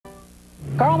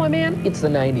Carl, my man, it's the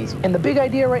 90s. And the big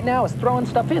idea right now is throwing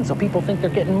stuff in so people think they're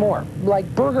getting more. Like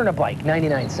burger and a bike,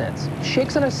 99 cents.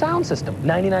 Shakes and a sound system,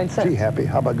 99 cents. Gee, Happy,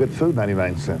 how about good food,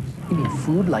 99 cents? You mean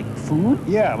food like food?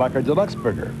 Yeah, like our deluxe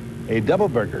burger, a double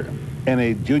burger, and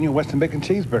a junior Western bacon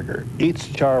cheeseburger. Each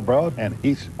charbroiled and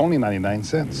each only 99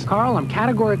 cents. Carl, I'm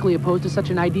categorically opposed to such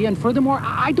an idea, and furthermore,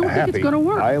 I don't think it's going to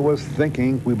work. I was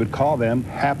thinking we would call them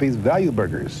Happy's Value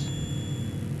Burgers.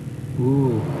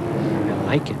 Ooh, I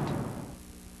like it.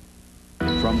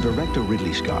 From director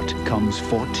Ridley Scott comes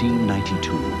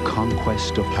 1492,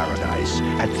 Conquest of Paradise,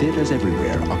 at theaters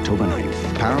everywhere, October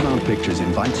 9th. Paramount Pictures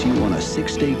invites you on a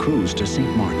 6-day cruise to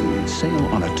St. Martin. Sail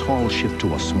on a tall ship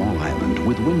to a small island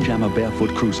with Windjammer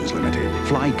Barefoot Cruises Limited.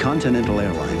 Fly Continental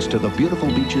Airlines to the beautiful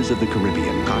beaches of the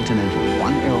Caribbean. Continental,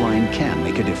 one airline can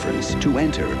make a difference. To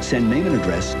enter, send name and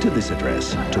address to this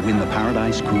address to win the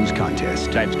Paradise Cruise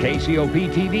Contest. That's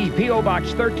KCOP-TV, P.O. Box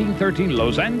 1313,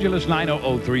 Los Angeles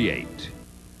 90038.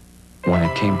 When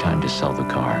it came time to sell the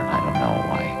car, I don't know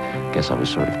why. I guess I was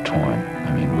sort of torn.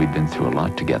 I mean, we'd been through a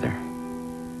lot together.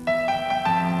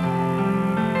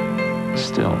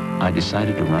 Still, I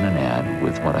decided to run an ad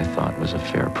with what I thought was a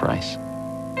fair price.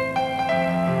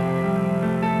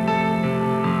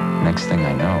 Next thing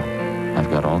I know,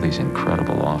 I've got all these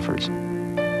incredible offers.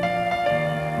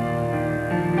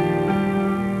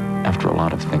 After a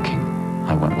lot of thinking,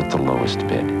 I went with the lowest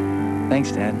bid.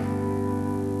 Thanks, Dad.